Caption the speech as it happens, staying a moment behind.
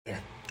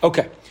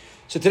Okay,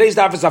 so today's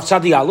daf is Daf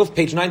Tzadi Aleph,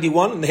 page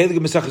 91 in the Heilige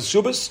Mesechus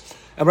Shubas,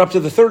 and we're up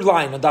to the third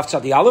line on Daf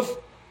Tzadi Aleph.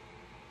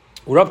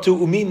 We're up to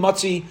Umi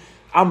Matzi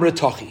Amrit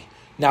Tochi.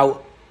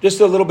 Now,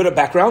 just a little bit of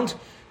background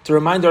to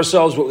remind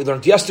ourselves what we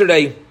learned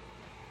yesterday,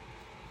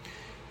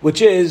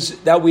 which is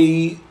that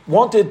we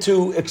wanted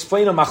to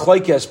explain a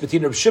machlokes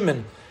between Reb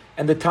Shimon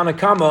and the Tanna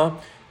Kama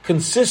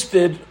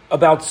consisted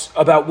about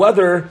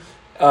whether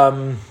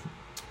metaltalin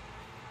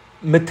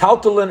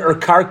or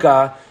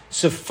karka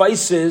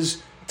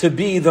suffices to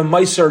be the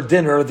meiser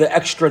dinner, the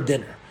extra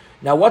dinner.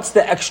 Now, what's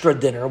the extra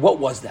dinner? What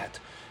was that?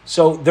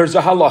 So there's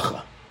a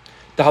halacha.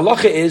 The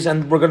halacha is,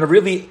 and we're going to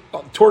really,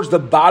 towards the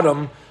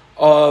bottom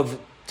of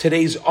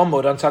today's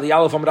Amud, on Tzadi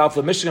Aleph Amud Aleph,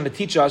 the Mishnah is going to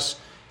teach us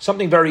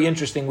something very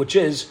interesting, which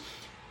is,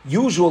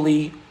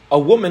 usually a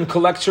woman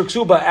collects her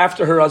ksuba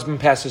after her husband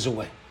passes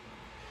away.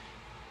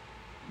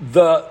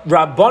 The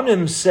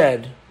Rabbanim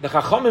said, the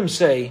Chachamim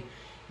say,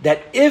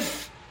 that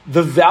if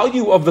the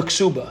value of the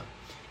ksuba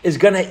is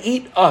going to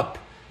eat up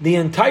the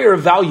entire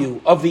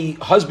value of the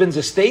husband's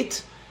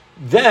estate,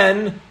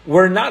 then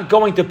we're not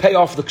going to pay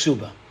off the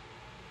ksuba.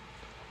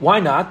 Why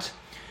not?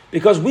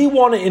 Because we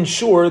want to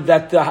ensure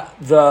that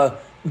the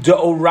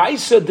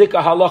oraisa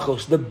dika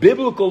halachos, the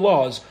biblical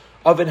laws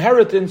of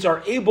inheritance,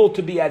 are able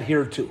to be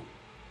adhered to.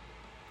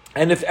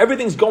 And if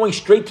everything's going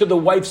straight to the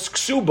wife's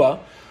ksuba,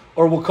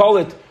 or we'll call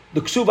it the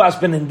ksuvas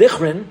ben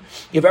indichrin,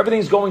 if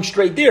everything's going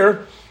straight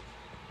there,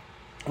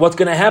 what's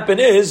going to happen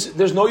is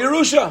there's no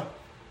Yerusha.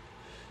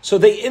 So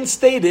they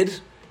instated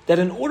that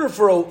in order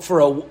for a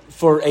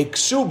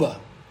ksuba,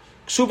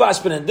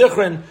 ksuvas ben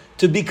indichrin,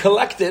 to be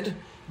collected,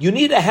 you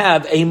need to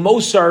have a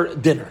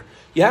mosar dinner.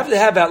 You have to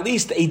have at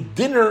least a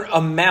dinner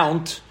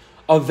amount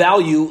of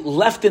value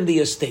left in the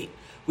estate.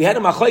 We had a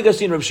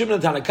machlokes in Reb Shimon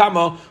and Tanna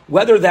Kama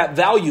whether that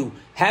value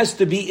has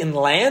to be in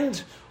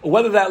land or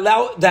whether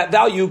that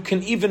value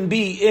can even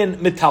be in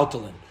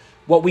metaltalin.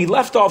 What we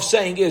left off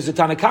saying is the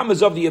Tanna Kama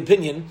is of the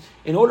opinion,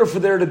 in order for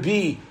there to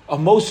be a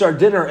mosar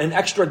dinner, an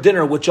extra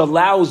dinner, which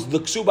allows the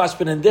ksubas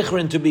ben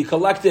indichrin to be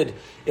collected,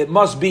 it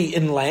must be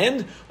in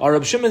land. Or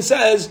Reb Shimon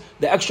says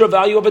the extra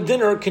value of a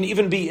dinner can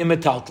even be in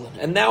metaltalin.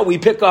 And now we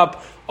pick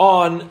up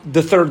on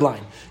the third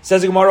line.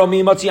 Says the Gemara,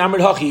 Mi Matzi Amrit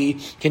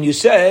Hachi. Can you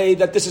say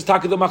that this is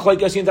talking to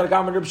machlokes in Tanna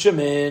Kama and Reb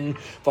Shimon?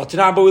 But we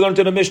learned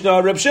in the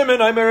Mishnah, Reb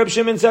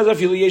Shimon says,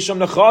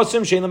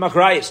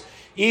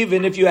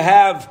 even if you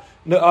have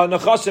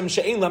nechasim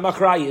she'ein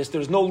lemachrayis,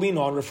 there's no lien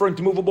on, referring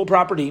to movable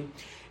property.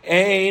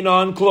 Ein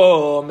on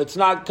klom, it's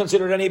not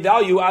considered any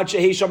value. Ad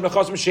shehesham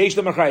nechasim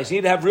sheish lemachrayis. You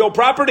need to have real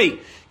property.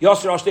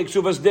 Yasser ashtei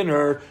ksuvas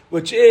dinner,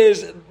 which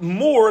is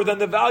more than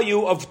the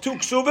value of two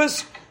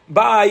ksuvas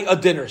by a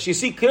dinner. So you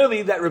see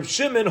clearly that Reb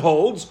Shimon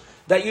holds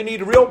that you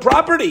need real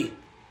property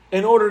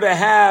in order to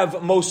have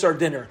mosar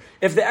dinner.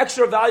 If the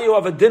extra value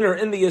of a dinner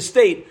in the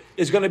estate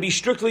is going to be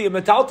strictly a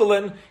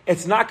metaltalin,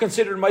 it's not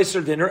considered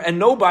mosar dinner, and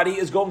nobody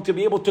is going to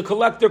be able to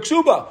collect their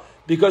ksuba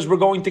because we're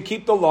going to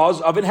keep the laws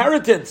of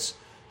inheritance.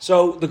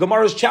 So the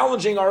Gemara is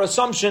challenging our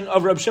assumption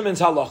of Reb Shimon's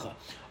halacha,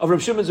 of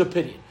Reb Shimon's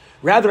opinion.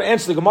 Rather,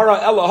 answer the Gemara,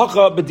 Ela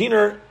hacha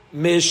bediner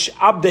mish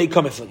abdei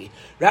kamiflagi.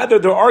 Rather,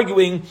 they're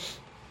arguing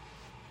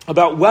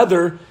about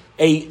whether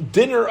a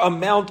dinner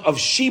amount of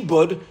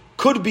shibud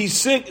could be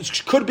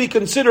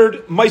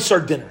considered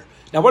mosar dinner.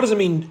 Now, what does it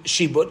mean,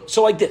 shibud?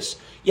 So like this,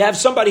 you have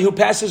somebody who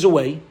passes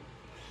away,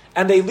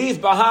 and they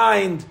leave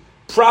behind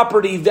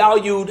property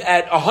valued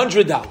at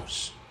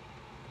 $100.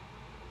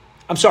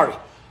 I'm sorry,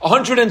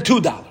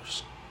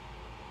 $102.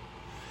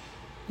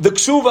 The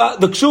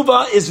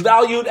ksuba is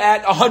valued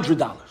at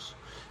 $100.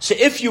 So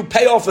if you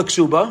pay off the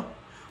ksuba,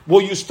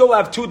 will you still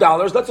have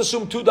 $2? Let's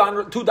assume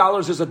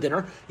 $2 is a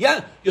dinner.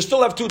 Yeah, you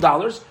still have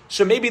 $2.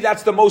 So maybe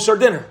that's the mosar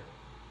dinner.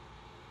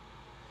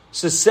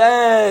 So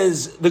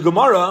says the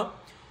Gemara,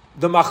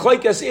 the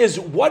machlokes is,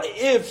 what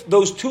if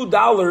those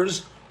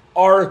 $2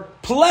 are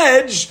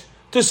pledged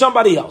to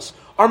somebody else,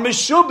 are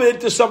meshubed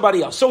to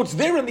somebody else? So it's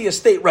there in the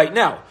estate right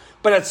now,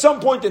 but at some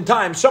point in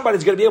time,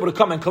 somebody's going to be able to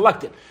come and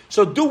collect it.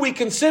 So do we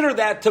consider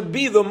that to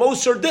be the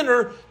mosar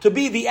dinner, to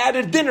be the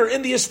added dinner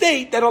in the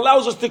estate that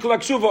allows us to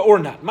collect shuva or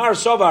not? Mar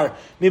savar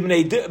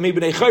mibnei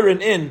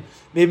chayrin in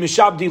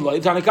mishabdi loy.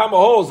 Tanna Kama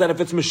holds that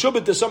if it's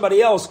meshubed to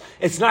somebody else,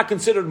 it's not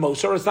considered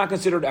mosar, it's not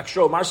considered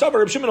extra. Mar savar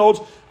Reb Shimon holds,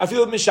 I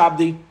feel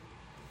mishabdi.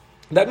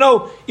 That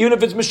no, even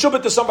if it's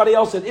meshubet to somebody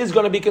else, it is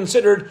going to be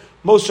considered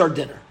mosar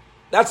dinner.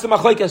 That's the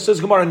machlokes. Says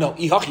Gemara, no,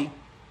 ihachi.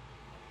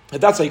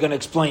 That's how you're going to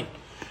explain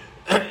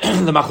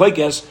the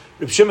machlokes.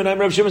 Reb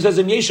Shimon says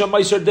in yesha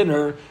mosar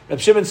dinner. Reb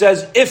Shimon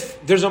says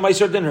if there's a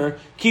mosar dinner,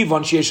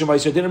 kivan sheyesha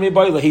mosar dinner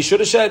mibayla. He should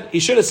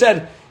have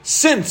said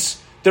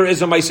since there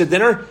is a mosar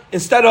dinner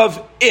instead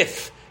of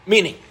if,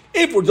 meaning.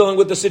 If we're dealing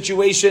with a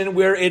situation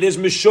where it is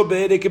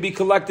meshubed, it could be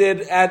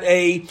collected at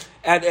a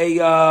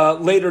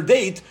later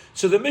date.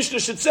 So the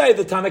Mishnah should say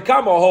the Tanna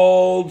Kama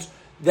holds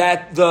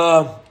that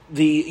the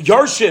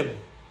Yarshim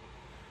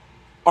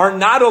are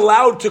not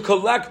allowed to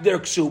collect their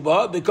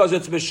ksuba because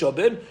it's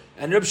meshubed,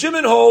 and Reb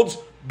Shimon holds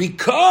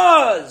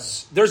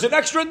because there's an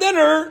extra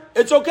dinner,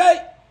 it's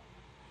okay.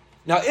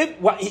 Now, it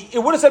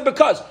would have said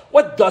because.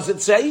 What does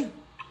it say?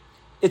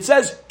 It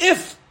says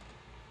if.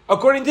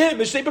 According to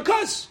him, it should say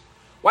because.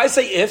 Why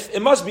say if?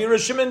 It must be Rav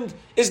Shimon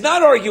is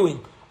not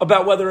arguing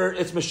about whether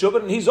it's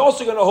meshubed, and he's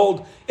also going to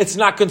hold it's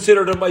not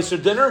considered a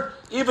meiser dinner,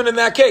 even in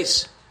that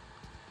case.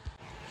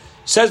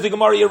 Says the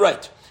Gemara, you're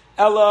right.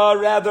 Ella,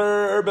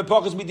 rather,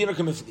 bepokas midinner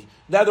kamifli.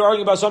 Now they're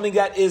arguing about something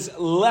that is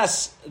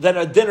less than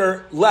a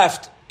dinner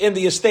left in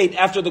the estate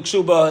after the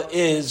ksuba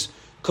is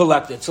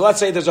collected. So let's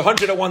say there's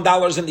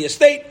 $101 in the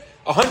estate,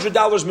 $100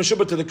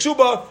 meshubah to the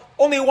ksuba,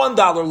 only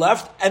 $1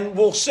 left, and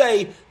we'll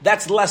say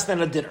that's less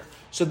than a dinner.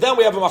 So then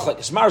we have a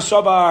machlekes. Mar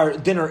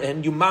sabar dinner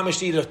in, you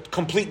mamish eat a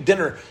complete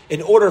dinner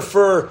in order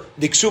for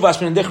the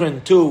ksuvas min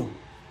dichrin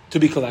to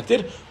be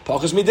collected.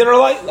 Pachas mi dinner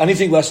light,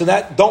 anything less than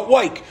that, don't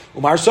wake.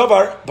 Umar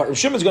savar, but Rav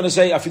Shimon's going to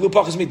say, afilu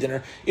pachas mi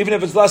dinner, even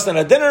if it's less than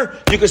a dinner,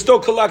 you can still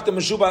collect the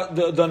meshuba,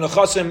 the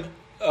nechasim,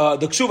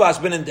 the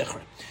ksuvas min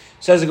dichrin.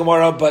 Says the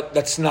Gemara, but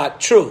that's not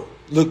true.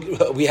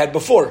 Look, we had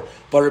before,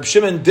 but Reb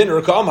Shimon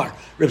dinner ka'amar.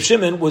 Reb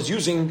Shimon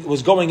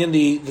was going in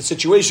the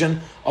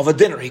situation of a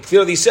dinner. He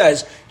clearly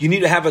says you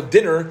need to have a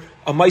dinner,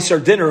 a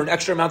meiser dinner, an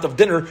extra amount of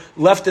dinner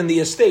left in the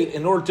estate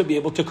in order to be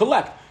able to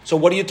collect. So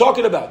what are you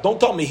talking about? Don't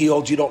tell me he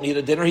holds you don't need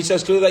a dinner. He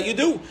says clearly that you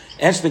do.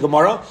 Answer the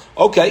Gemara.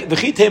 Okay,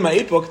 v'chi tema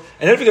ipuk,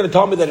 and if you're going to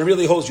tell me that it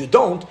really holds you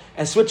don't,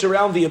 and switch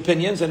around the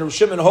opinions, and Reb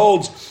Shimon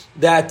holds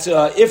that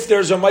if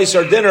there's a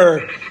meiser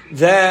dinner,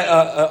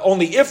 that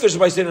only if there's a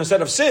meiser dinner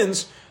instead of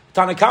sins.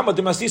 Tanakama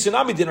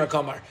Dimasnisinami dinner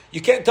kamar. You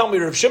can't tell me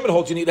Rav Shimon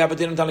holds you need to have a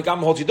dinner, and Tanakama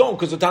holds you don't,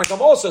 because the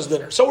Tanakama also says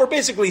dinner. So we're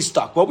basically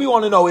stuck. What we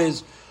want to know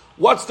is,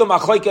 what's the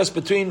machlekes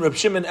between Rav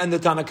Shimon and the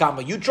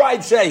Tanakama? You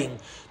tried saying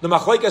the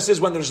machlekes is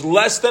when there's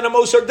less than a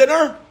moser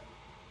dinner,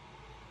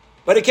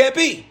 but it can't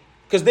be,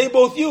 because they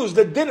both use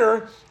the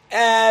dinner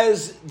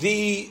as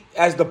the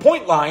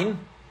point line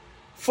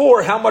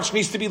for how much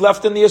needs to be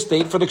left in the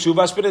estate for the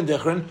ksuvas bin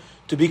dichrin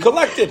to be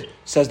collected.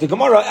 Says the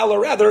Gemara, Ella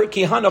rather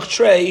ki hanach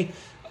trei.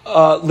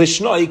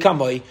 Lishnoi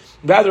kamoi.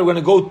 Rather, we're going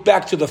to go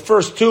back to the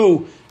first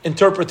two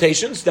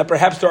interpretations that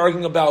perhaps they're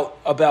arguing about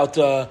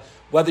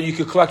whether you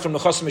could collect from the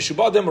chasim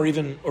mishubadim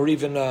or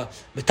even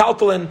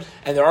metaltalin,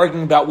 and they're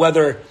arguing about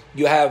whether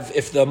you have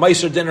if the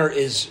meiser dinner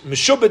is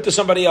meshubit to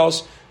somebody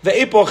else the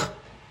epoch,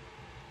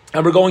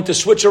 and we're going to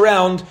switch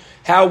around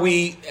how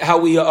we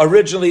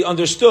originally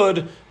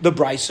understood the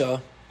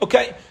brisa.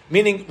 Okay,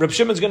 meaning Reb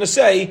Shimon's going to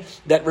say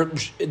that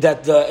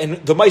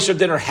the meiser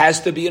dinner has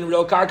to be in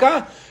real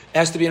karka.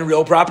 Has to be in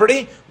real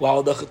property,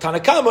 while the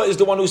Tanakama is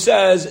the one who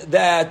says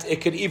that it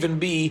could even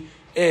be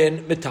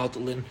in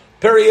metaltalin.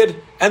 Period.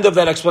 End of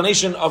that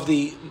explanation of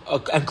the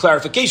and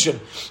clarification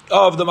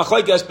of the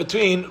machlekes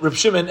between Reb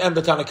Shimon and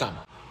the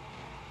Tanakama.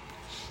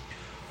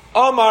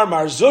 Amar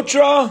Mar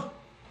Zutra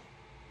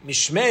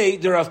Mishmei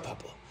de Rav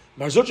Papa.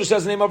 Mar Zutra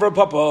says the name of Rav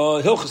Papa.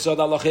 Hilchasad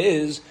Allah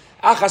is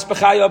achas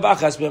b'chayav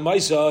achas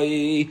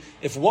b'maisai.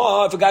 If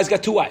a guy's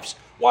got two wives.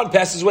 One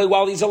passes away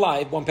while he's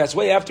alive. One passes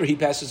away after he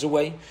passes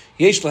away.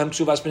 Yesh lahem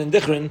ksuvas bin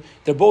dichrin.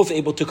 They're both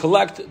able to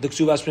collect the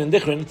ksuvas bin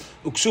dichrin.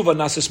 Uksuva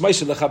nasis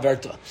meiser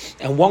lechaverta.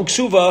 And one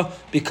ksuva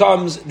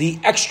becomes the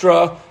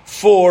extra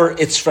for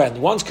its friend.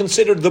 One's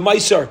considered the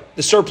meiser,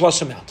 the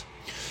surplus amount.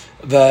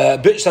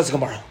 That's the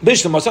Gemara.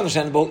 The most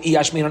understandable. You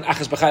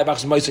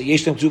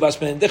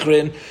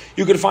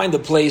could find the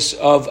place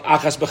of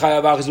achas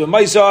b'chayav achas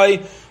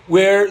b'maisai,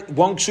 where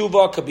one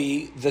ksuva could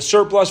be the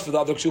surplus for the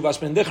other ksuvas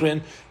ben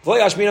dichrin.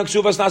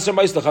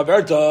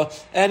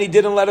 And he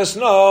didn't let us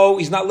know.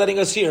 He's not letting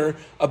us hear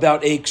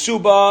about a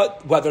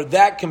ksuba, whether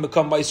that can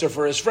become meiser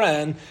for his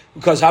friend.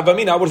 Because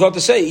Habamina, I would have thought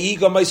to say,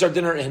 Iga meiser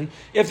dinner in.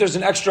 If there's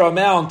an extra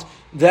amount,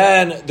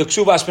 then the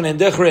ksuvas ben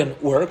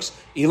dichrin works.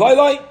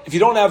 If you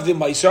don't have the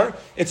meiser,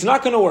 it's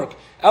not going to work.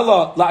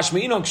 Ella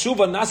lashmeinon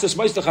ksuva nasas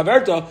meiser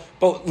chaverta,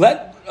 but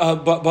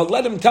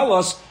let him tell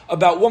us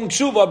about one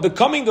ksuva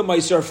becoming the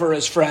meiser for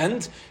his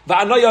friend.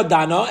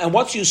 And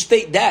once you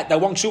state that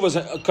one ksuva is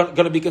going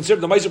to be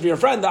considered the meiser for your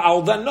friend,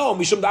 I'll then know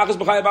mishum da'achas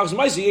b'chayav achas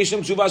meiser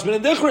yeshim ksuvas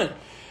ben dichrin.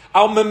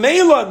 I'll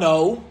memela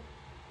know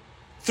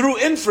through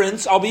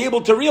inference. I'll be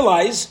able to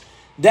realize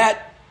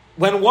that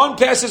when one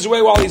passes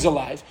away while he's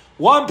alive,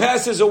 one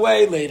passes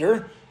away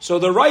later. So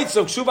the rights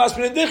of ksuvas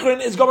ben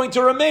dichrin is going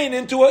to remain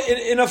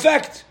in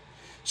effect.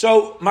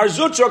 So Mar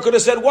Zutra could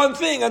have said one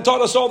thing and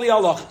taught us all the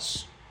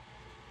halachas.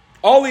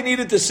 All he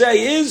needed to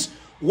say is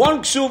one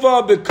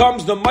ksuva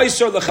becomes the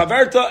meiser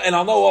lechaverta, and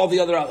I'll know all the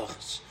other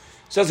halachas.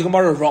 Says the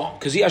Gemara wrong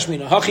because he asked me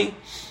hachi.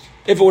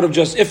 If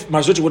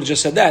Mar Zutra would have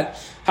just said that,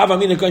 I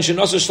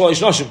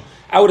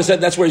would have said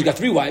that's where he's got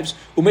three wives.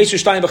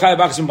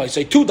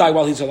 Two died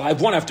while he's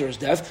alive, one after his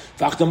death.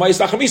 The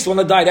one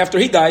that died after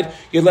he died,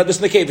 you led this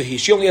nekeva.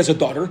 She only has a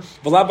daughter.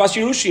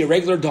 A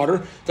regular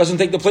daughter doesn't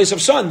take the place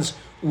of sons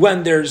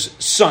when there's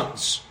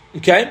sons.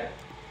 Okay?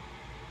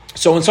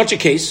 So in such a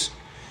case,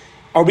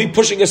 are we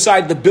pushing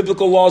aside the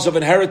biblical laws of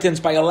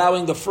inheritance by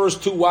allowing the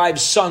first two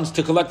wives' sons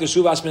to collect the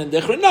shuvas min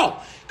dichrin? No.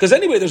 Because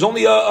anyway, there's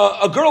only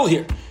a girl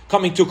here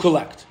coming to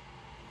collect.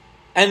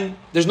 And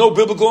there's no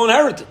biblical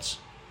inheritance.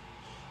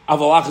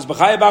 But let's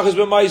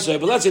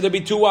say there be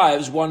two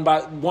wives, one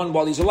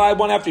while he's alive,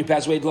 one after he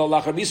passed away. And the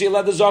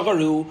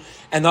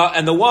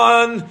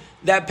one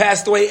that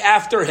passed away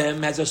after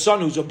him has a son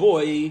who's a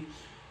boy.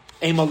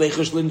 I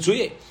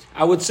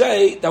would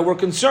say that we're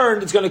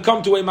concerned it's going to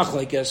come to a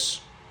machlekes.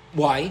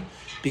 Why?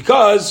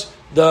 Because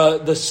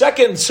the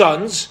second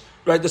sons,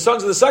 right, the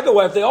sons of the second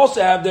wife, they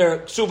also have their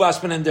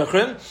ksuvas min and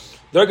dichrin.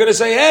 They're going to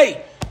say,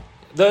 hey,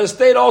 the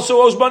estate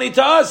also owes money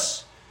to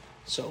us.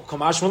 So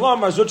Kamash Malam,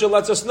 Marzucha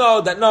lets us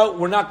know that no,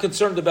 we're not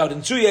concerned about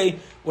Insuye,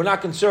 we're not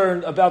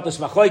concerned about this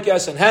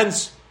machlekes, and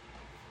hence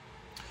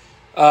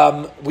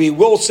we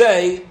will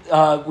say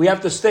we have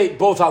to state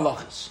both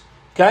halachas.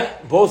 Okay?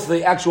 Both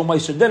the actual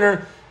Meiser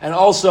dinner and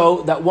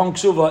also that one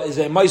ksuva is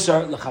a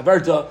Meiser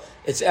lechaberta,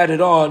 it's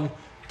added on,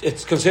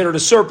 it's considered a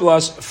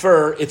surplus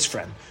for its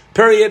friend.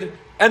 Period.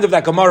 End of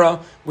that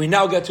Gemara. We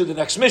now get to the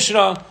next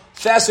Mishnah.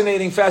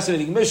 Fascinating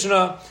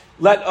Mishnah.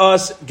 Let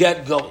us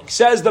get going.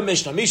 Says the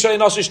Mishnah, Misha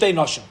Yenosu Shtei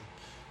Noshim.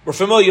 We're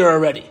familiar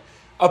already.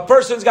 A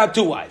person's got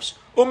two wives.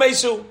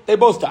 Umesu, they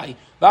both die.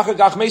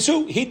 V'achagach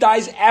Mesu, he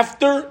dies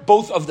after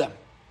both of them.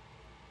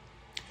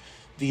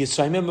 The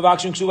Yisayimim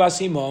Mavakshim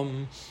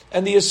Ksuvasimim,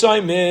 and the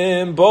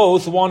Yisayimim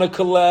both want to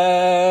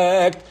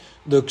collect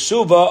the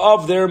Ksuva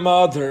of their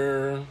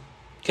mother.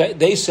 Okay,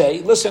 they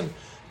say, listen,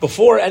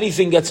 before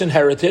anything gets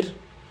inherited,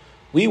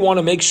 we want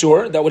to make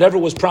sure that whatever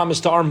was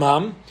promised to our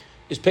mom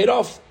is paid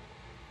off.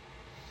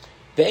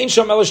 The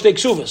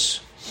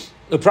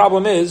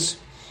problem is,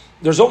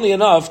 there's only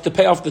enough to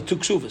pay off the two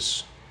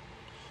ksuvas.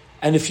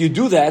 And if you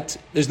do that,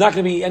 there's not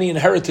going to be any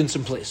inheritance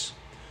in place.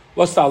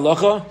 What's the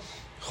halacha?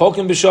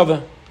 Chokim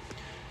b'shava.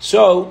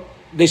 So,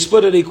 they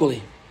split it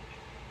equally.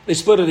 Who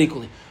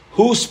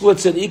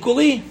splits it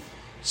equally?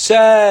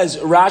 Says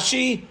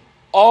Rashi,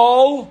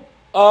 all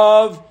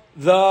of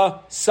the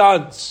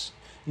sons.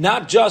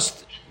 Not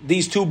just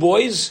these two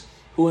boys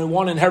who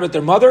want to inherit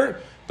their mother,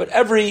 but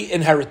every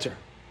inheritor.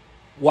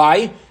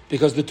 Why?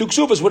 Because the two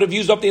ksuvas would have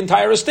used up the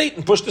entire estate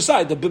and pushed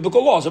aside the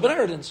biblical laws of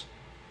inheritance.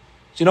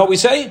 So you know what we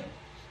say?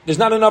 There's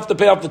not enough to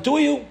pay off the two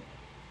of you.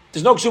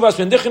 There's no ksuvas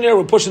v'ndichin here.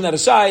 We're pushing that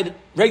aside.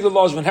 Regular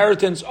laws of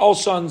inheritance. All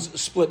sons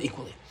split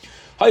equally.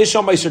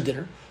 Hayisham meiser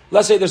dinner.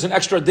 Let's say there's an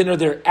extra dinner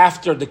there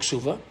after the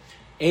ksuva.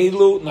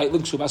 Elu nightly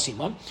ksuva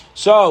sima.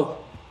 So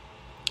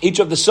each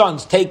of the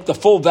sons take the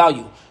full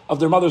value of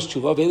their mother's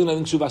ksuva. Elu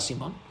nightly ksuva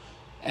sima,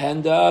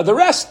 and the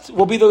rest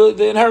will be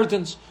the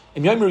inheritance.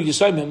 In Yomru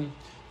Yisayimim,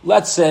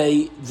 let's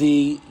say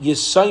the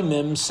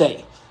Yisayimim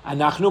say,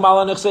 "Anachnu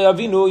mala nechsei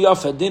avinu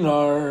yafed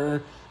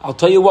dinar." I'll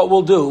tell you what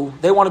we'll do.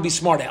 They want to be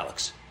smart,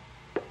 Alex.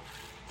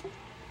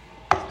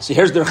 See,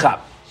 here's their chab.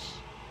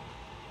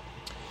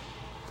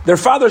 Their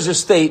father's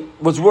estate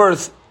was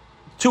worth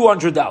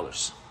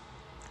 $200.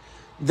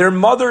 Their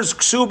mother's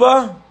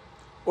ksuba,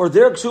 or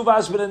their ksuba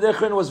asbin and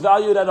dichrin, was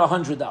valued at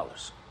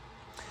 $100.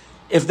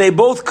 If they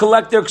both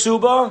collect their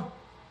ksuba,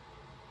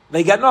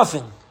 they get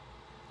nothing.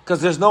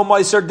 Because there's no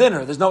meiser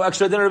dinner. There's no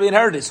extra dinner to be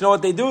inherited. So you know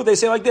what they do? They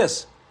say like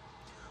this.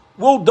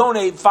 We'll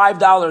donate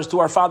 $5 to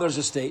our father's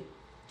estate.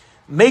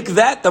 Make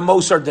that the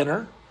meiser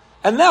dinner.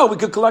 And now we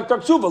could collect our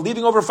ksuba,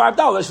 leaving over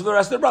 $5 for the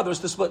rest of their brothers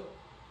to split.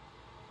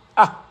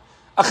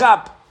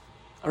 Achab.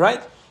 All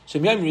right? So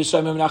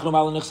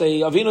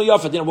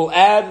we'll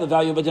add the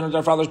value of a dinner to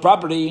our father's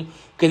property.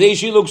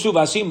 Because we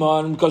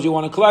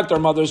want to collect our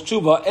mother's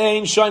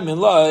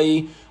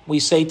ksuba. We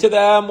say to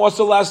them, what's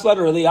the last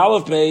letter of the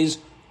Aleph Beis?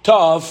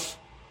 Tough.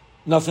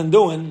 Nothing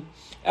doing.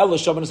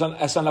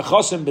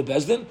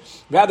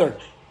 Rather,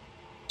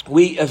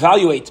 we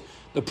evaluate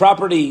the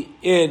property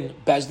in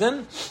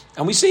Bezdin,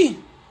 and we see,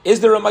 is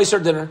there a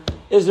meiser dinner?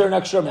 Is there an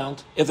extra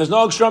amount? If there's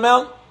no extra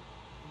amount,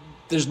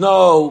 there's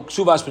no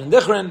ksuvas ben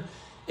dichrin.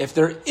 If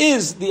there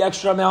is the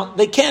extra amount,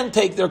 they can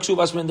take their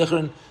ksuvas ben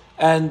dichrin,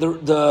 and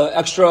the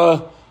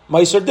extra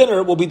meiser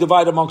dinner will be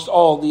divided amongst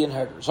all the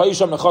inheritors.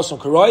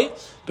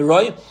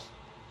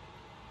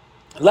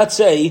 Let's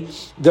say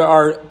there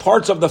are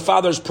parts of the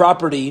father's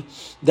property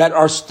that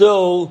are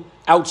still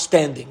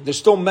outstanding. They're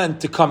still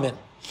meant to come in.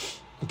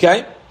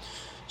 Okay?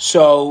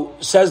 So,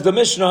 says the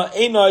Mishnah,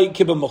 Einai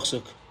kibbeh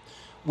muchsuk.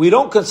 We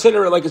don't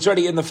consider it like it's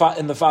already in the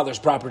father's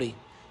property.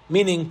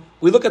 Meaning,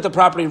 we look at the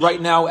property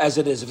right now as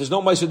it is. If there's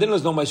no meiser dinner,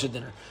 there's no meiser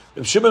dinner.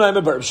 Reb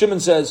Shimon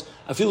says,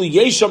 Afilu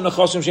yesham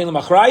nechasim shein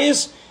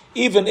lemachrayis,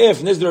 even if,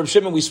 and this is the Reb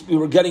Shimon we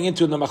were getting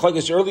into in the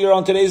machlekes earlier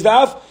on today's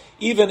daf,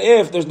 even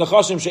if there's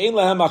nechasim shein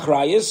lehem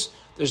machrayis,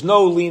 there's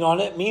no lien on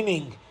it,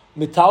 meaning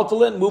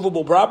metaltalin,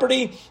 movable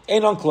property,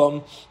 ein on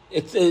klum.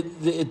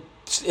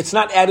 It's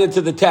not added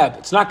to the tab.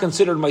 It's not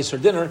considered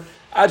meiser dinner.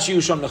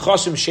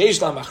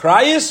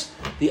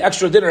 The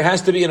extra dinner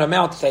has to be an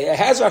amount. Say it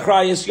has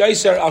achrayis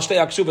yaiser al shtei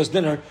aksuvas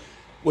dinner,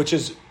 which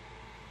is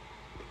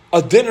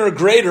a dinner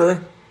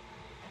greater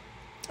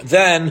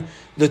than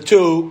the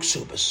two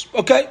ksubas.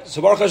 Okay,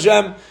 so Baruch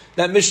Hashem,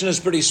 that mission is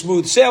pretty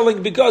smooth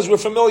sailing because we're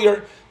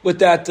familiar with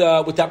that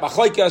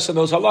machlekes and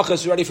those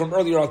halachas already from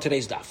earlier on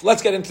today's daf.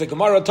 Let's get into the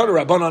Gemara.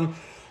 Torah Rabbanon,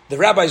 the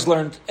rabbis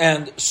learned,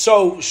 and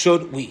so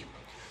should we.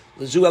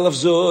 Lezu elef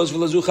zuz,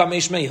 v'lezu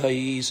chamesh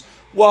mehais.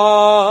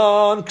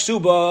 One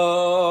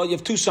ksuba, you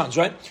have two sons,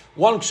 right?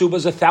 One ksuba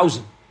is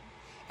 1,000,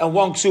 and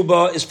one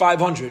ksuba is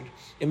 500.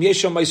 Im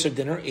yesham meiser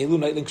dinner, elu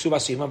neitlin ksuba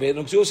sima,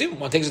 ve'elu ksuba sima.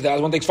 One takes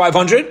 1,000, one takes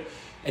 500,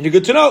 and you're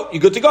good to know.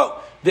 You're good to go.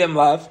 V'im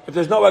lav, if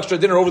there's no extra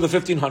dinner over the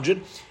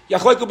 1,500,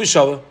 yachleiku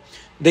b'shava,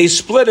 they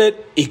split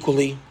it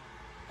equally.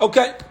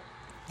 Okay,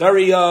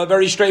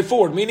 very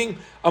straightforward. Meaning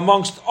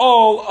amongst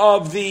all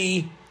of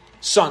the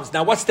sons.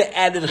 Now, what's the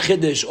added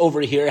chiddush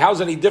over here? How's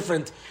it any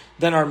different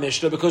than our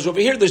Mishnah? Because over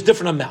here, there's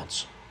different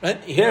amounts.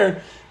 Right?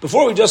 Here,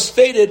 before we just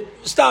stated,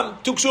 stam,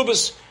 two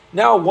ksubas.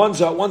 Now,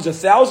 one's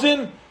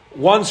 1,000,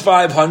 one's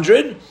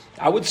 500.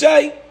 I would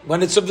say,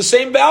 when it's of the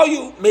same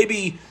value,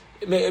 maybe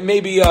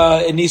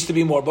it needs to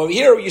be more. But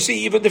here, you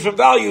see even different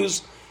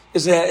values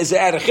is an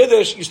added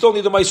chiddush. You still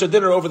need the meiser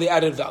dinner over the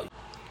added value.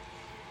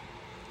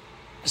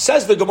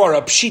 Says the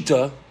Gemara,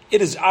 Pshita,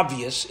 it is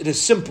obvious, it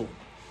is simple.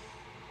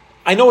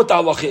 I know what the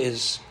halacha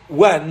is.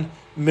 When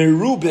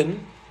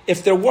merubin,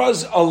 if there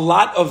was a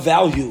lot of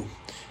value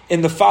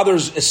in the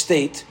father's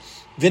estate,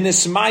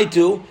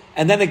 vinismaitu,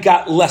 and then it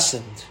got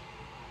lessened.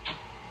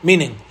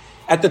 Meaning,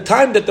 at the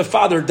time that the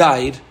father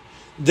died,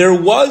 there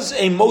was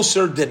a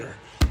moser dinner.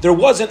 There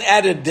was an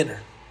added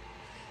dinner.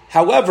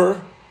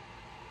 However,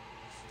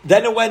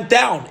 then it went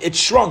down. It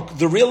shrunk.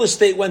 The real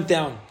estate went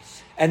down.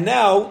 And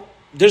now,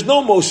 there's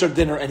no moser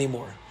dinner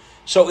anymore.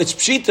 So it's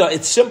pshita,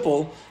 it's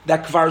simple,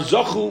 that kvar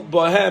zochu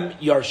bohem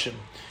yarshim.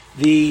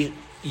 The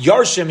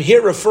yarshim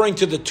here referring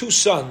to the two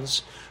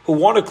sons who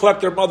want to collect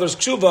their mother's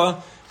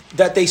ksuva,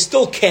 that they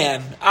still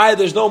can.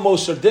 There's no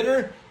moser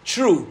dinner,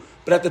 true.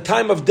 But at the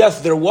time of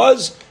death there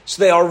was,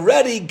 so they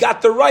already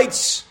got the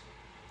rights,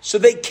 so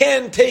they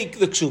can take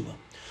the ksuva.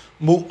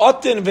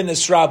 Mu'atin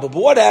v'nisrabu. But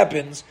what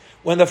happens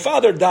when the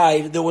father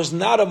died, there was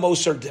not a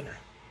moser dinner.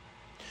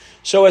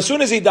 So as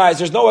soon as he dies,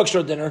 there's no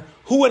extra dinner.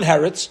 Who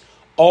inherits?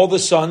 All the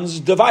sons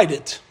divide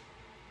it.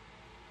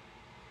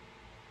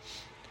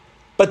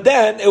 But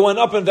then it went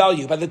up in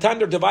value. By the time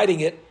they're dividing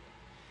it,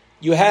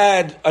 you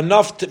had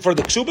enough for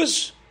the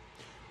ksubas,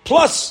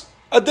 plus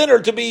a dinner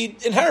to be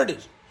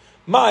inherited.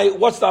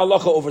 What's the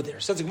halacha over there?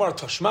 Says the Gemara,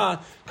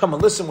 Tashma, come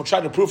and listen, we'll try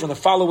to prove from the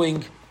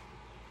following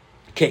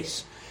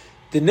case.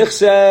 The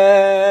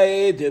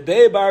nichse, the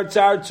be bar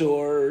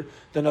tzartzur,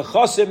 the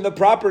nechasim, the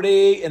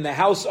property in the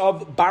house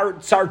of bar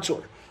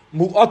tzartzur,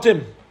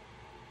 mu'atim,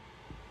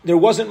 there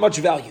wasn't much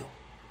value.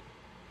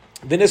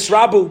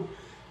 V'nisrabu,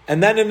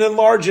 and then an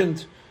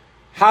enlarged,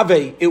 have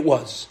it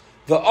was.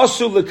 The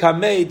asu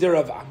l'kamei de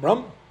Rav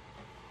Amram,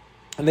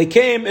 and they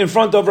came in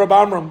front of Rav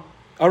Amram.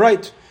 All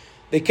right,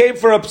 they came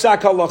for a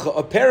psak halacha.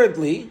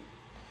 Apparently,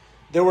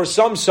 there were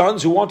some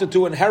sons who wanted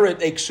to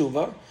inherit a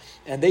ksuva,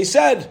 and they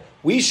said,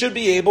 we should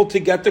be able to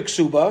get the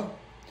ksuba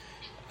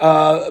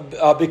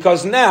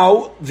because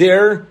now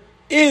there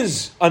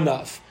is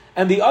enough.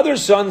 And the other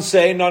sons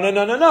say,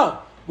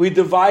 no. We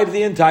divide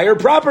the entire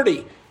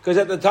property. Because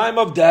at the time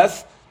of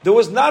death, there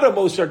was not a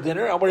moser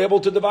dinner, and we're able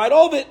to divide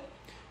all of it.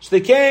 So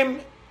they came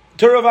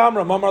to Rav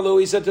Amram. Amar Lu,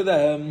 he said to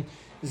them,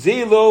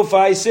 Zilu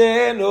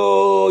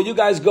faisenu, you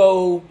guys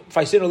go.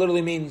 Faisenu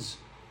literally means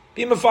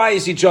be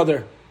mafayis each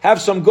other.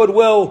 Have some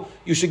goodwill.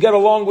 You should get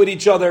along with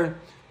each other.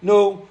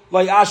 No,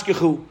 like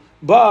ashkechu.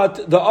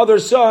 But the other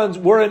sons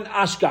were in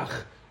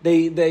ashkach.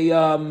 They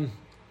didn't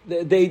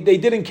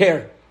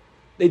care.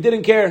 They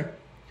didn't care.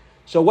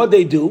 So what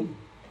they do?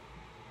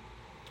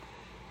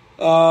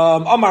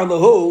 Amar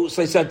lahu,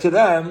 so they said to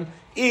them,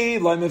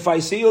 if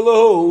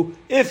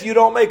you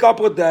don't make up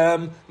with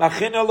them,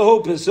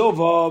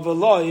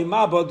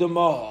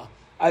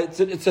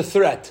 it's a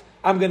threat.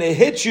 I'm going to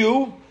hit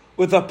you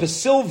with a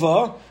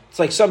pesilva. It's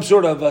like some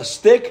sort of a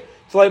stick.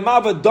 It's like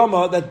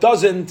mavadama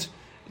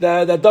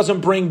that doesn't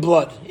bring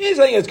blood. He's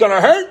saying it's going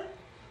to hurt.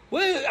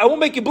 Well, I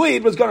won't make you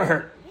bleed, but it's going to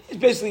hurt. He's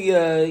basically,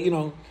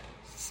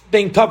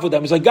 being tough with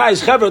them. He's like,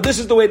 guys, Chevra, this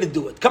is the way to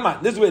do it. Come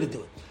on, this is the way to do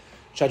it.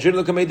 So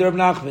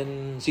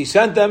he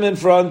sent them in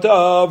front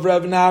of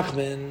Rav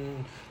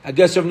Nachman. I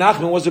guess Rav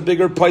Nachman was a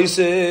bigger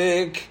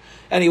paisik,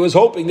 and he was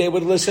hoping they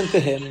would listen to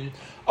him.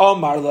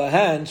 Omar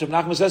lahen. So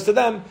Rav Nachman says to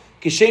them,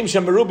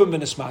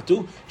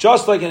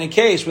 just like in a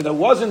case where there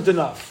wasn't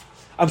enough.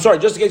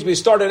 Just in case we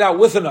started out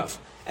with enough,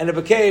 and it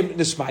became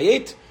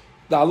nismayit.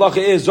 The halacha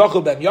is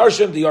zochel ben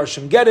yarshim. The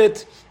yarshim get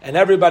it, and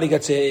everybody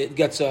gets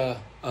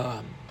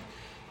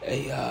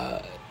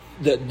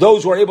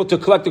those who are able to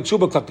collect the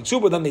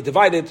ksuba, then they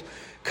divide it.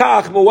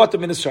 Kach mu'atim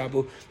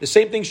v'nisrabu. The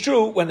same thing's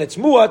true when it's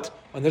mu'at,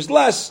 when there's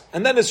less,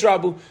 and then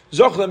nisrabu.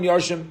 Zochlem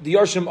yarshim. The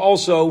yarshim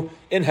also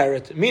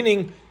inherit,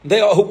 meaning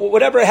they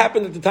whatever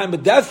happened at the time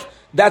of death,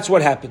 that's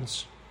what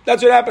happens.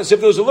 That's what happens. If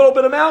there was a little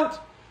bit amount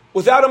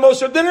without a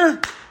moser dinner,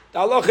 the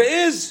halacha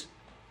is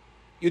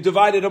you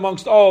divide it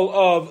amongst all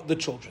of the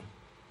children.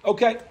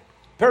 Okay.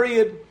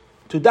 Period.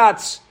 Two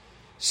dots.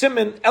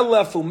 Simen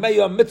elef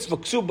umeya mitzvah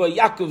ksuba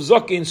Yaakov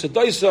zokin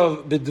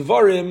sedoisav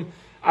b'dvarim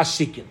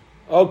asikin.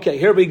 Okay,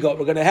 here we go.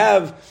 We're going to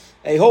have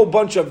a whole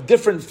bunch of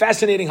different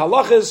fascinating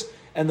halachas,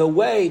 and the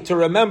way to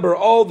remember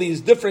all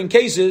these different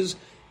cases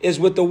is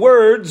with the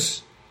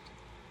words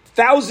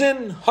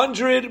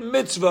 1,100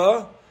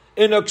 mitzvah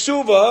in a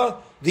ksuva,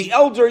 the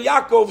elder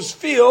Yaakov's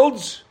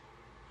fields,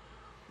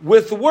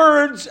 with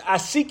words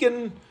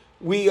asikin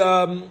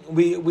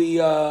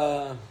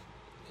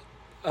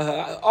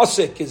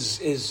asik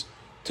is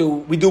to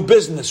we do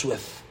business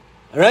with.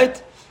 All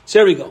right, so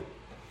here we go.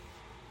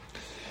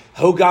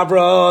 Ho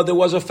Gavra, there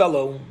was a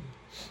fellow,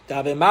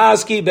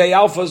 Davemaski Be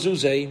Alpha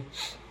Zuze.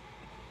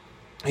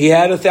 He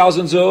had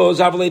 1,000 zuz,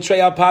 Avale Trey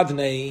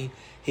Apadne.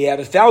 He had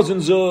 1,000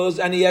 zuz,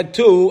 and he had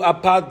 2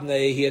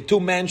 apadne. He had 2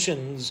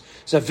 mansions.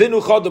 He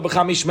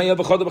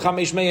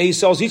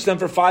sells each of them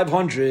for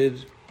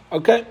 500.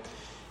 Okay,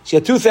 so he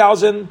had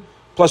 2,000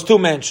 plus 2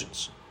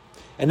 mansions,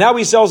 and now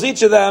he sells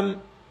each of them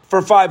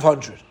for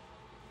 500.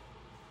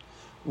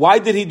 Why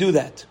did he do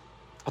that?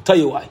 I'll tell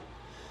you why.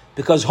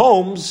 Because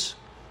homes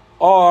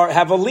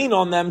have a lien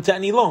on them to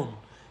any loan.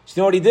 So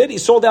you know what he did? He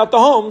sold out the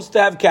homes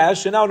to have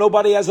cash, and now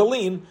nobody has a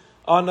lien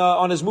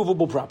on his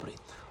movable property.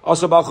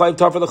 Also, so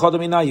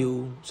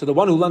the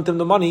one who lent him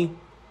the money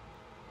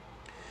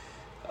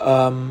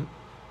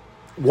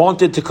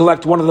wanted to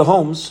collect one of the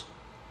homes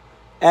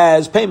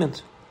as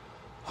payment.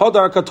 And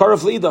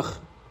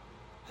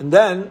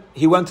then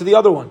he went to the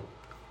other one.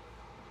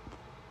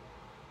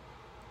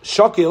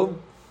 Shakil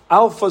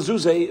alfa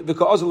zuze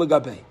v'ka'azil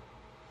legabe.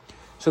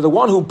 So the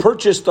one who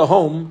purchased the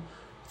home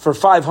for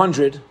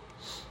 500,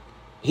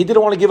 he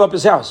didn't want to give up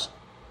his house.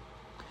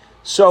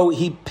 So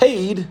he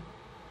paid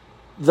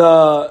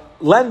the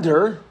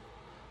lender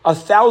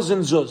 1,000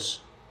 zuz.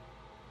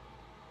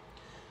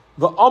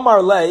 The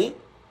Amar lay,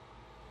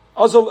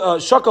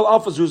 shakal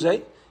alfa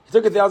zuze, he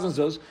took 1,000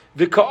 zuz,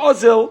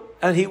 v'ka'azil,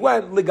 and he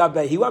went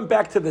ligabe, he went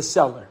back to the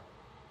seller.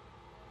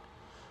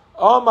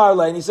 Amar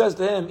lay, and he says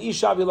to him,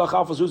 Ishavi lach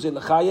alfa zuze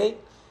lechaye,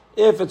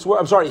 if it's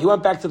worth, he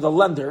went back to the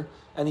lender,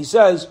 and he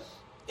says,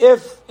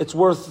 if it's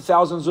worth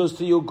 1,000 zuz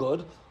to you,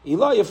 good.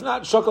 Eli, if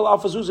not, shakal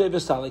alfa zuze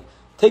v'stalik.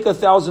 Take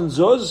 1,000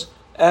 zuz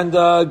and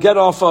get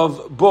off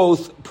of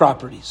both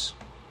properties.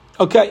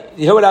 Okay,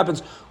 you hear what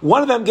happens?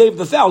 One of them gave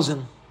the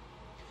 1,000,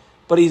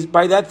 but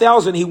by that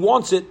 1,000 he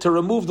wants it to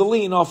remove the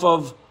lien off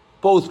of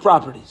both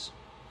properties.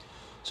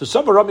 So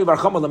Sabbar Rabbi Bar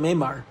Chama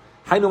Lamemar,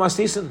 Hainu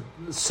Masnisen,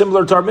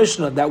 similar to our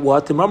Mishnah, that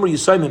what? Remember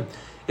Yisayim,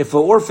 if the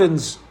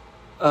orphans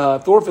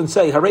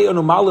say, Harei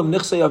anu malim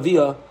nichsei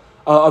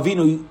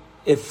avinu,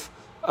 if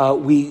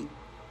we,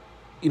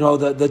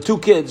 the 2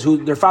 kids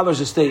who their father's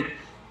estate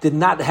did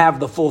not have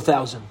the full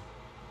 1,000.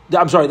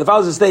 The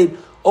father's estate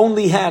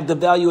only had the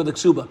value of the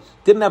ksuba,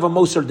 didn't have a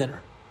Moser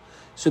dinner.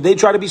 So they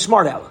try to be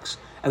smart, Alex,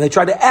 and they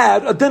try to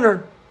add a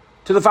dinner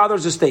to the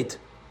father's estate.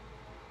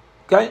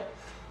 Okay?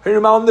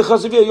 You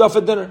offer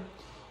dinner.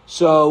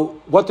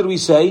 So what did we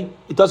say?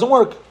 It doesn't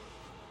work.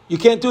 You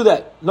can't do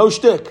that. No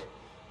shtick.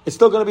 It's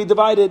still going to be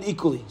divided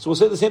equally. So we'll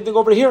say the same thing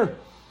over here.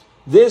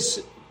 One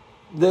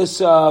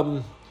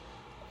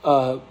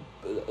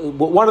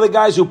of the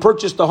guys who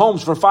purchased the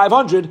homes for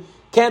 500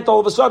 can't all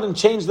of a sudden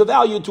change the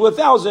value to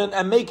 1,000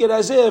 and make it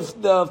as if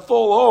the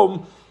full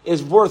home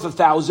is worth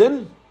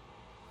 1,000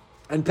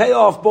 and pay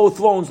off both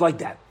loans like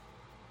that.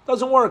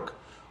 Doesn't work.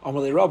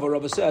 Amalei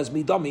Rava says,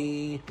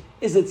 Midami,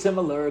 is it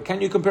similar?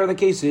 Can you compare the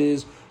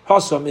cases?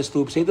 Hasam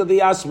islup, say to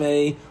the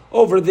Asme,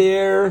 over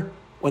there,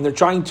 when they're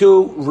trying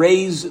to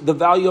raise the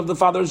value of the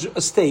father's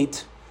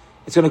estate,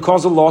 it's going to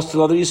cause a loss to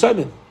the other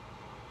Yisayim.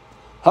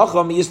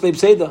 Hacham yislep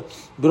seda.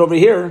 But over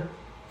here,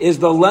 is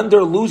the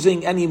lender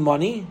losing any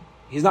money?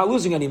 He's not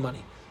losing any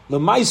money.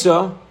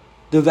 Lemaisa,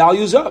 the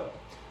value's up.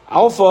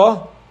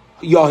 Alpha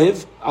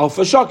Yahiv,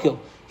 Alpha Shakil.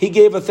 He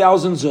gave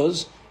 1,000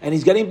 zuz, and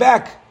he's getting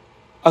back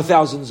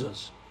 1,000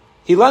 zuz.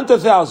 He lent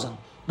 1,000.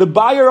 The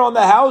buyer on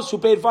the house who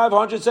paid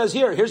 500 says,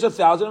 here's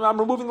 1,000, and I'm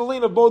removing the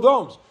lien of both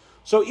homes.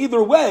 So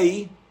either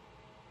way,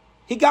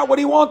 he got what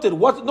he wanted.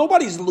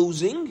 Nobody's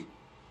losing.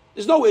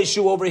 There's no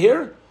issue over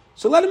here.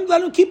 So let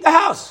him keep the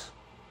house.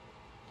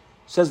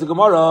 Says the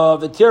Gemara,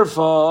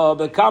 V'tirfa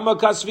bekama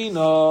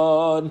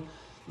kasvinon.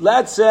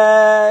 Let's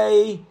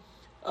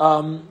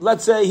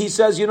say he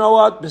says, you know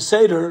what,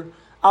 Beseder,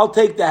 I'll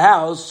take the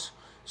house.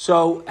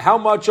 So how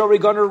much are we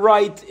going to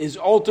write is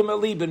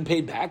ultimately been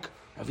paid back.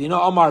 Ravina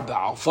Amar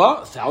Ba'alfa,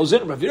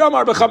 1,000. Ravina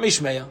Amar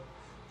B'chamishmeya.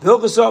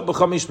 Hilchasa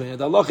B'chamishmeya.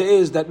 The halacha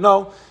is that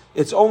no,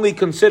 it's only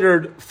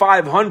considered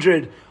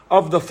 500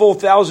 of the full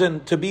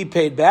 1,000 to be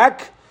paid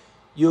back.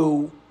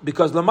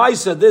 Because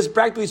Lamaisa, this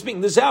practically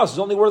speaking, this house is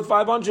only worth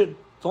 500.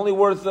 It's only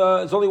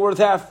worth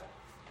half.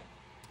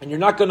 And you're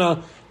not going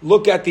to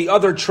look at the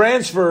other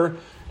transfer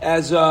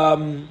as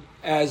a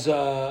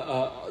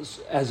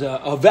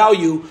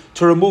value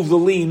to remove the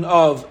lien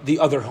of the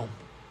other home.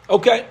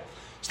 Okay,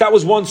 so that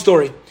was one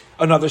story.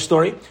 Another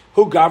story.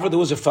 Who Gavra? There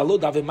was a fellow.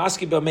 David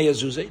Maski B'Meya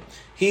Zuze.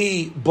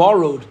 He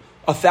borrowed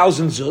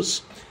 1,000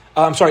 zuz.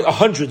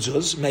 100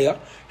 zuz. Meya.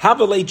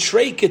 Havalei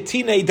Trei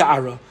Ketine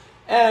Da'ara.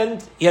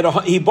 And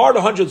he borrowed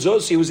 100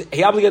 zuz.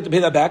 He obligated to pay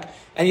that back.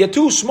 And he had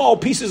 2 small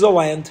pieces of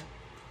land.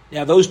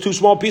 Now those 2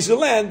 small pieces of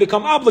land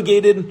become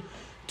obligated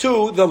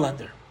to the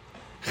lender.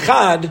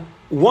 Chad,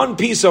 1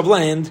 piece of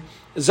land,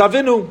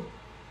 Zavinu,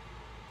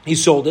 he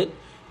sold it,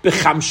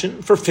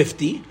 Bechamshin, for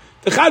 50,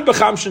 The chad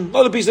b'chamshin,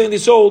 another piece of land he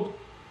sold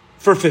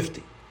for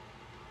 50.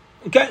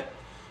 Okay?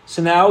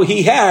 So now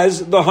he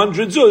has the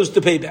 100 zuz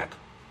to pay back.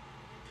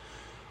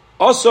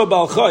 Also,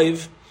 Bal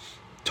Chayv,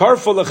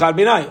 tarfa l'chad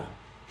minayu.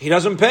 He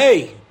doesn't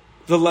pay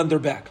the lender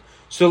back.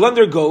 So the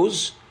lender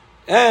goes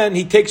and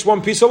he takes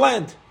one piece of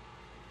land.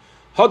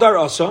 Hadar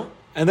asa,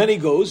 and then he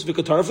goes,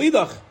 v'katar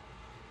flidach.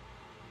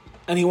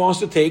 And he wants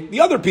to take the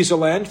other piece of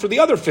land for the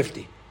other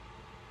 50.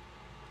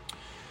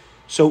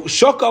 So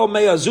Shokal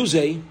Mea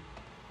Zuzeh,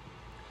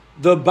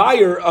 the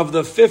buyer of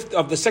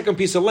the second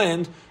piece of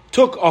land,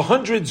 took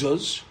 100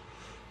 zuz,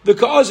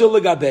 v'ka'azil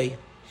legabe,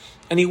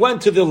 and he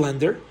went to the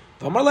lender.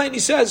 And he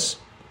says,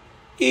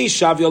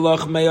 Ishav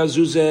yalach Mea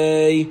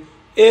Zuzeh,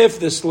 if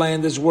this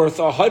land is worth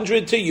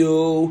 100 to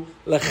you,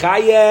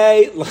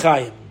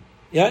 l'chayim.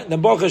 Yeah,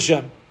 then Baruch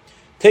Hashem,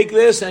 take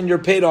this and you're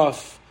paid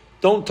off.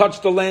 Don't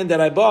touch the land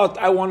that I bought.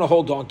 I want to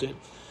hold on to it.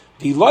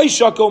 V'ilai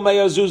shako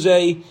Mea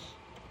Zuzeh,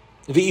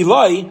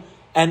 v'ilai,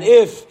 and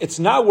if it's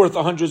not worth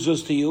 100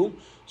 zuz to you,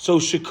 so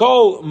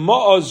shikol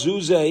ma'a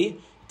zuzeh,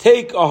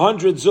 take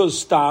 100 zuz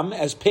stam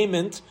as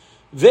payment,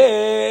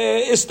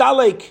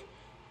 ve'istalek,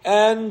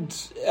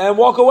 and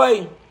walk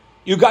away.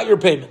 You got your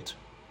payment.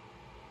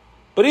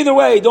 But either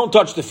way, don't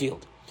touch the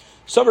field.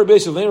 Savar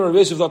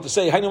Beisiv thought to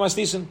say, Hainu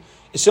Masnisin,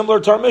 is similar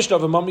to our Mishnah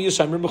of Imam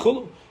Yisayim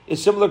B'chulu.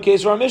 It's similar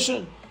case of our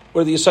Mishnah,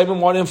 where the Yisayim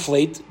want to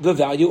inflate the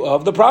value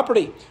of the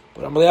property.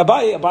 But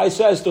Abai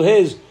says to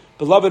his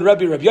beloved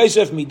Rabbi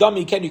Yosef,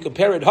 Midami, can you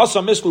compare it?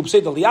 Hasa Mislu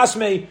Pseida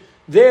Liasme.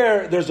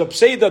 There's a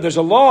Pseida, there's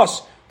a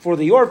loss for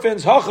the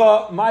orphans.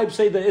 Hacha, my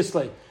Pseida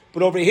Islay.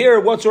 But over here,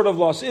 what sort of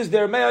loss is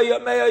there? Mea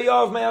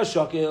Yav, Mea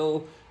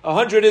Shakil.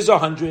 100 is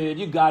 100.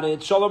 You got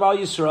it. Shalom al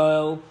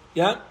Yisrael.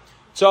 Yeah?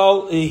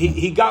 So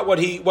he got what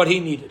he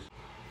needed.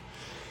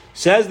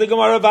 Says the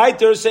Gemara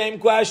Vayter, same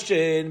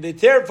question.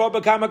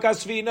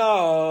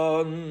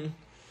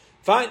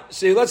 Fine.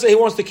 So let's say he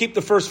wants to keep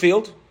the first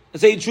field.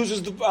 Let's say he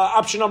chooses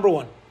option number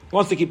 1. He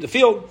wants to keep the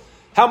field.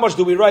 How much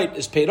do we write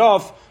is paid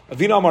off?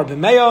 Avina Amar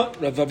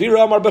b'meya, Rav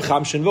Avira Amar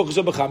b'chamshin,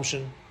 Vilchasa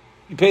b'chamshin.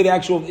 You pay the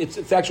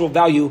actual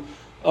value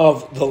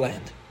of the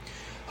land.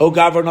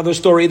 Hogav, another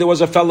story, there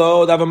was a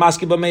fellow, he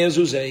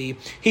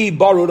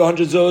borrowed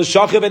 100 zuz,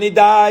 shachiv, and he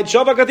died,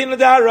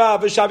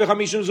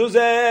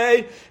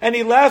 and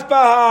he left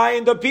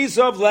behind a piece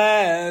of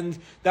land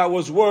that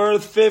was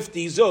worth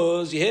 50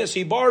 zuz. Yes,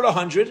 he borrowed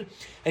 100,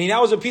 and he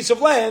now has a piece of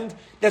land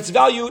that's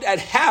valued at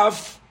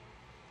half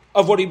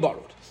of what he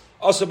borrowed.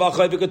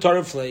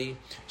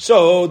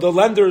 So the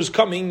lender is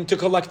coming to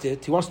collect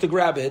it, he wants to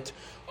grab it.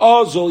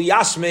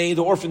 The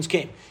orphans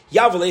came.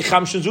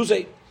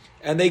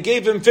 And they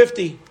gave him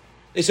 50.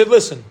 They said,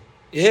 listen,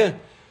 the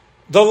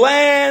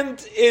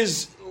land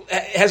has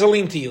a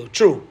lien to you,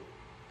 true.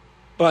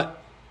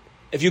 But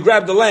if you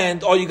grab the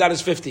land, all you got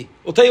is 50.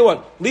 We'll tell you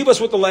what, leave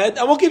us with the land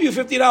and we'll give you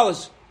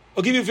 $50.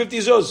 I'll give you 50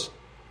 zuz.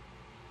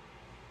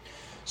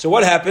 So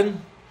what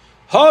happened?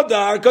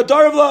 Hadar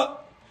Katarvla.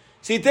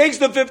 So he takes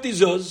the 50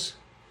 zuz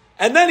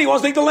and then he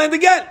wants to take the land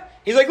again.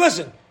 He's like,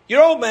 listen,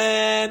 your old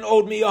man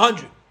owed me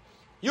 100.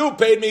 You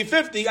paid me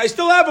 50. I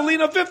still have a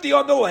lien of 50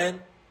 on the land.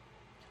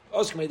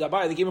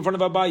 They came in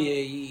front of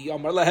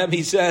Abaye.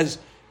 He says,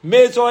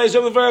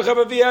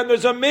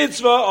 there's a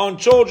mitzvah on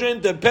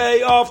children to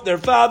pay off their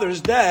father's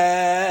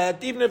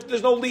debt, even if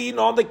there's no lien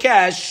on the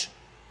cash.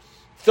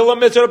 Still a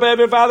mitzvah to pay off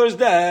your father's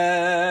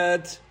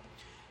debt.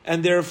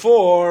 And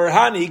therefore,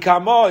 Hani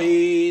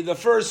Kamoi,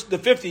 the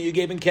 50 you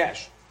gave in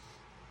cash.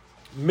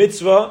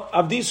 Mitzvah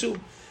Avdisu.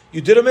 You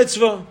did a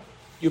mitzvah.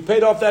 You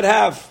paid off that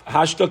half.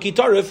 Hashta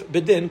Kitarif,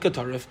 Bedin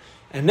Katarif.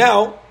 And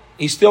now,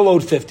 he still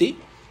owed 50.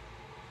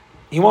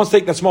 He wants to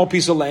take that small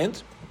piece of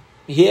land.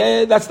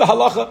 Yeah, that's the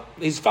halacha.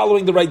 He's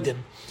following the right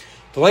din.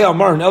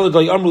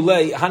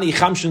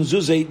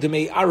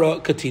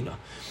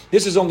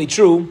 This is only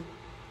true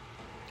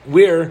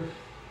where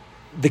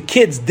the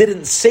kids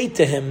didn't say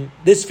to him,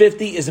 this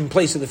 50 is in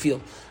place of the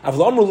field.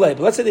 But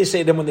let's say they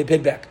say to him when they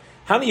paid back,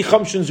 the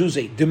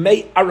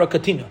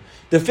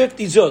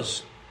 50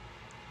 zuz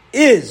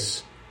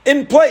is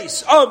in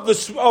place of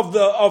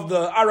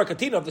the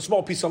arakatina, of the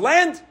small piece of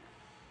land.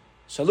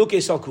 Saluke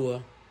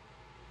salkua.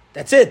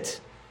 That's it.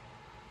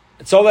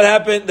 That's all that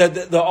happened.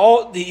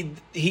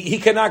 He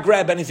cannot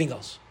grab anything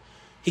else.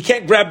 He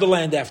can't grab the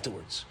land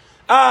afterwards.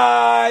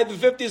 The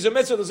 50 is a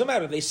mitzvah, doesn't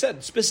matter. They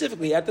said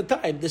specifically at the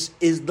time, this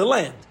is the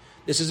land.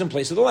 This is in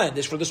place of the land.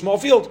 This is for the small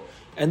field.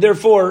 And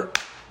therefore,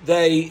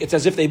 it's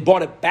as if they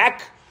bought it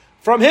back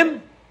from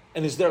him,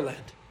 and it's their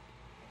land.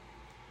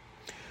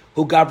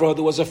 Who Gavra,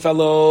 there was a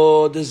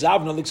fellow, the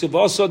Zavna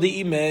Liksivasa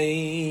the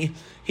Imei.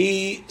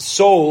 He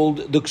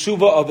sold the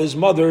ksuva of his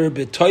mother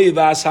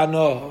b'toivas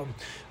hana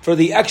for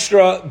the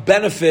extra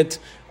benefit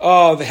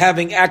of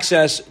having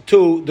access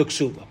to the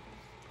ksuva.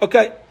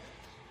 Okay,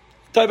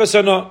 toivas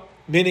hana,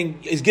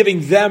 meaning is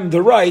giving them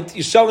the right.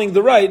 You're selling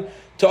the right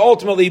to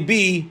ultimately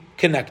be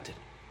connected,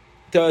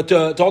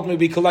 to ultimately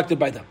be collected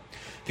by them.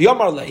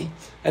 V'yamar,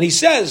 and he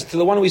says to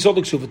the one we sold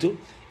the ksuva to,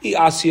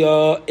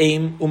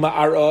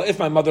 if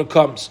my mother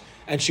comes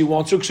and she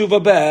wants her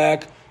ksuva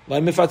back,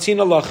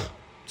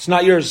 it's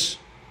not yours.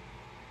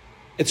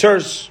 It's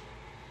hers.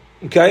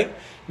 Okay?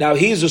 Now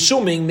he's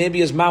assuming maybe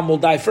his mom will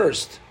die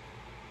first.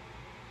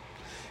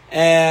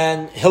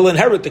 And he'll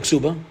inherit the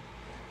ksuba.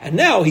 And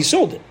now he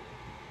sold it.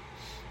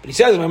 But he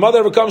says, if my mother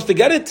ever comes to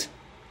get it,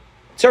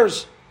 it's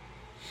hers.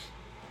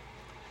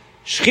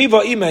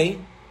 Shchiva imei,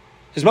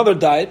 his mother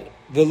died,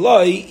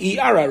 v'loi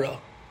i'arara.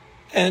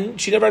 And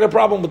she never had a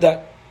problem with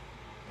that.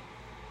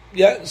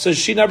 Yeah, so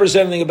she never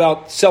said anything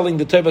about selling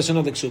the Tevas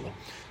and the Ksuba.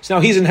 So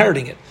now he's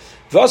inheriting it.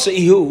 Vasa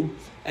ihu,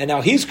 and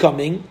now he's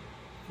coming,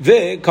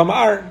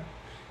 kamar,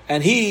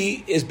 and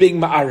he is being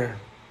ma'arer.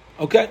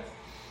 Okay?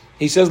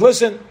 He says,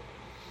 listen,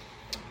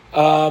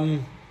 I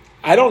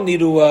don't need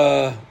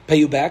to pay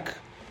you back,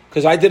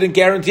 because I didn't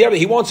guarantee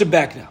everything. He wants it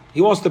back now.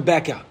 He wants to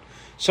back out.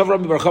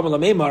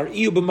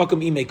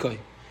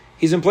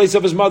 He's in place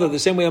of his mother. The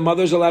same way a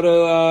mother's allowed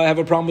to have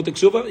a problem with the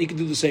ksuva, he can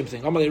do the same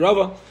thing.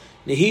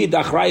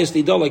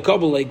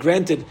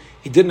 Granted,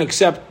 he didn't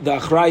accept the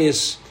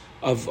achrayas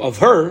of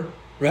her,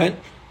 right?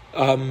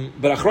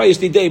 But achrayas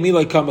didei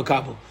milay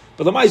kamakabu.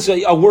 But the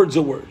Maisa, a word's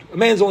a word. A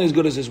man's only as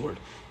good as his word.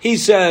 He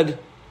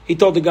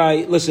told the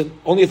guy, listen,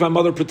 only if my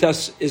mother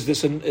protests is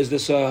this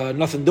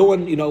nothing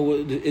doing,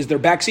 is there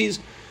backsies?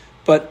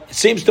 But it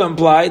seems to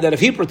imply that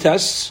if he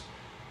protests,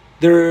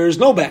 there's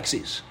no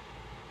backsies.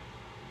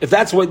 If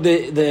that's what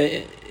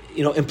the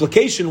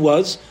implication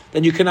was,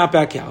 then you cannot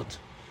back out.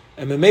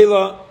 And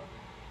Memela,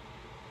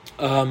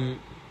 I'm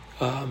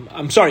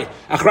sorry,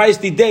 Achrayis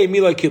didei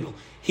milay kibul.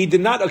 He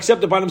did not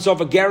accept upon himself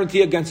a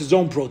guarantee against his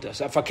own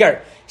protest.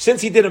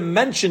 Since he didn't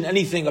mention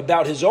anything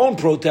about his own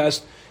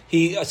protest,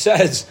 he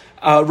says,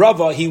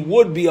 Rava, he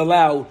would be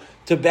allowed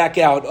to back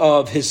out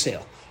of his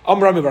sale.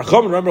 Rami Bar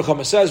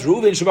Chama says,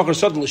 Reuven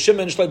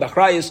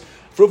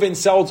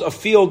sells a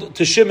field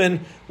to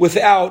Shimon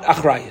without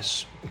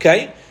achrayis.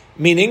 Okay?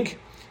 Meaning,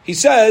 he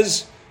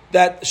says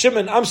that,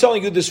 Shimon, I'm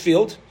selling you this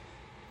field.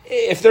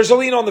 If there's a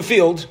lien on the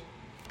field,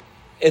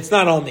 it's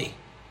not on me.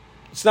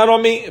 It's not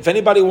on me. If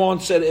anybody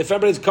wants it, if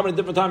everybody's coming at a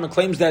different time and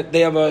claims that they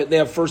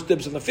have first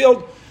dibs in the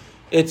field,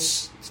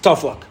 it's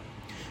tough luck.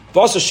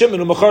 And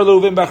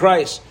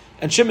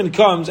Shimon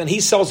comes and he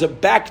sells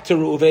it back to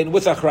Reuven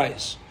with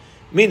achrayis.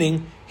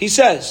 Meaning, he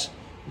says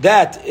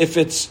that if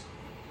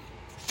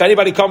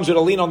anybody comes with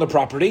a lien on the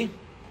property,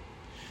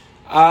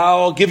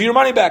 I'll give you your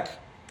money back.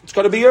 It's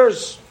going to be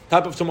yours.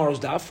 Top of tomorrow's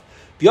daf.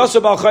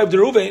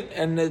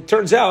 And it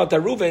turns out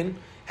that Reuven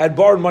had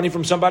borrowed money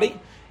from somebody,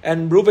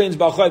 and Reuven's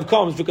Balchayv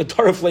comes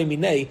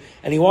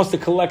and he wants to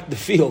collect the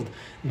field.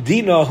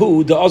 Dina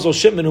hu the azol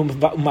Shimon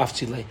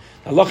maftzile.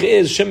 The halacha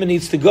is Shimon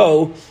needs to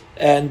go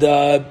and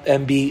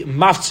be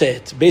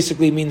maftzet.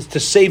 Basically means to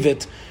save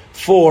it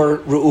for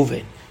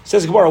Reuven.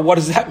 Says Gemara, what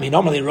does that mean?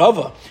 Normally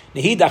Rava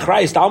nehid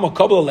achrayis ta'alma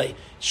kabbalei.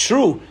 It's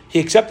true, he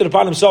accepted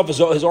upon himself his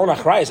own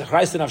achrayis.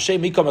 Achrayis t'nafshei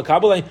mikam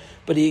kabbalei,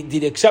 but he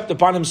did accept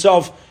upon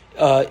himself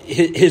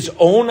his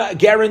own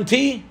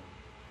guarantee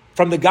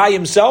from the guy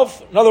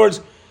himself. In other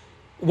words,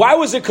 why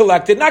was it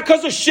collected? Not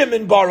because of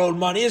Shimon borrowed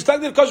money. It's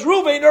collected because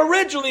Reuven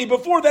originally,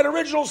 before that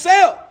original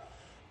sale,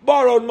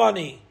 borrowed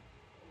money.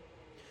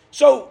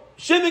 So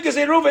Shimon can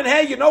say, Reuven,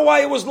 hey, you know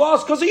why it was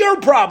lost? Because of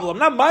your problem,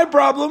 not my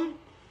problem.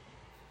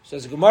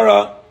 Says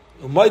Gemara,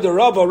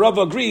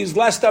 Rava agrees.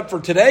 Last step for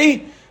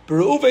today. If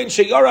Reuven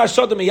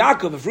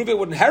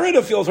would inherit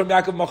a field from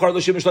Yaakov, Machar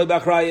l'Shimon shlei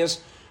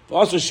b'achrayis.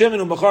 Also Shimon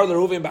u'Machar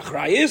l'Reuven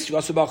b'achrayis. You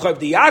also b'achayv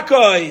the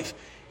Yaakov.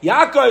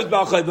 Yaakov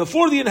b'achayv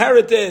before the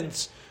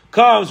inheritance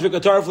comes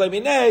v'katar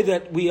fleiminei,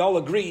 that we all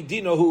agree.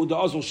 Dino hu the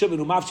azul Shimon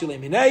u'mafsi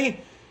leiminei.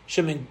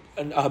 Shimon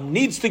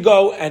needs to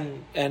go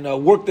and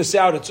work this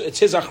out. It's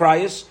his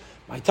achrayis.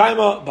 My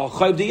timer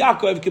b'achayv the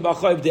Yaakov ki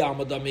b'achayv the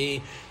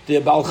Amadami. The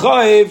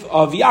Balchayv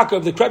of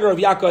Yaakov, the creditor of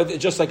Yaakov, is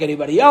just like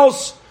anybody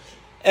else.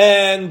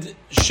 And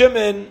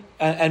Shimon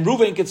and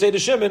Reuven could say to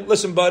Shimon,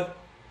 listen, bud,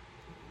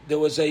 there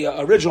was a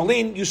original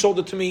lien, you sold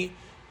it to me,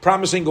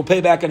 promising you'll pay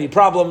back any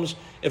problems.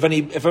 If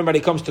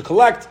anybody comes to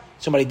collect,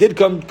 somebody did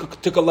come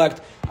to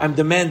collect, I'm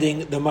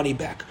demanding the money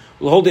back.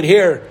 We'll hold it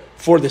here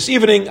for this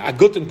evening. A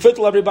good and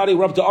kvittel, everybody.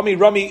 We're up to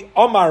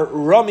Omar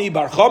Rami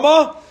Bar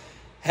Chama.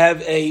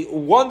 Have a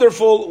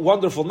wonderful,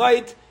 wonderful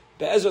night.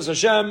 Be'ezras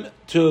Hashem,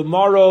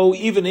 tomorrow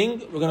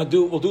evening, we'll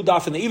do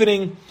daf in the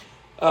evening,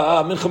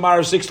 Mincha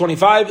Marav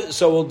 6:25,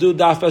 so we'll do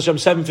daf Hashem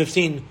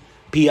 7:15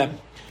 p.m.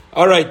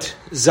 All right,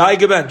 Zai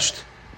gebenched.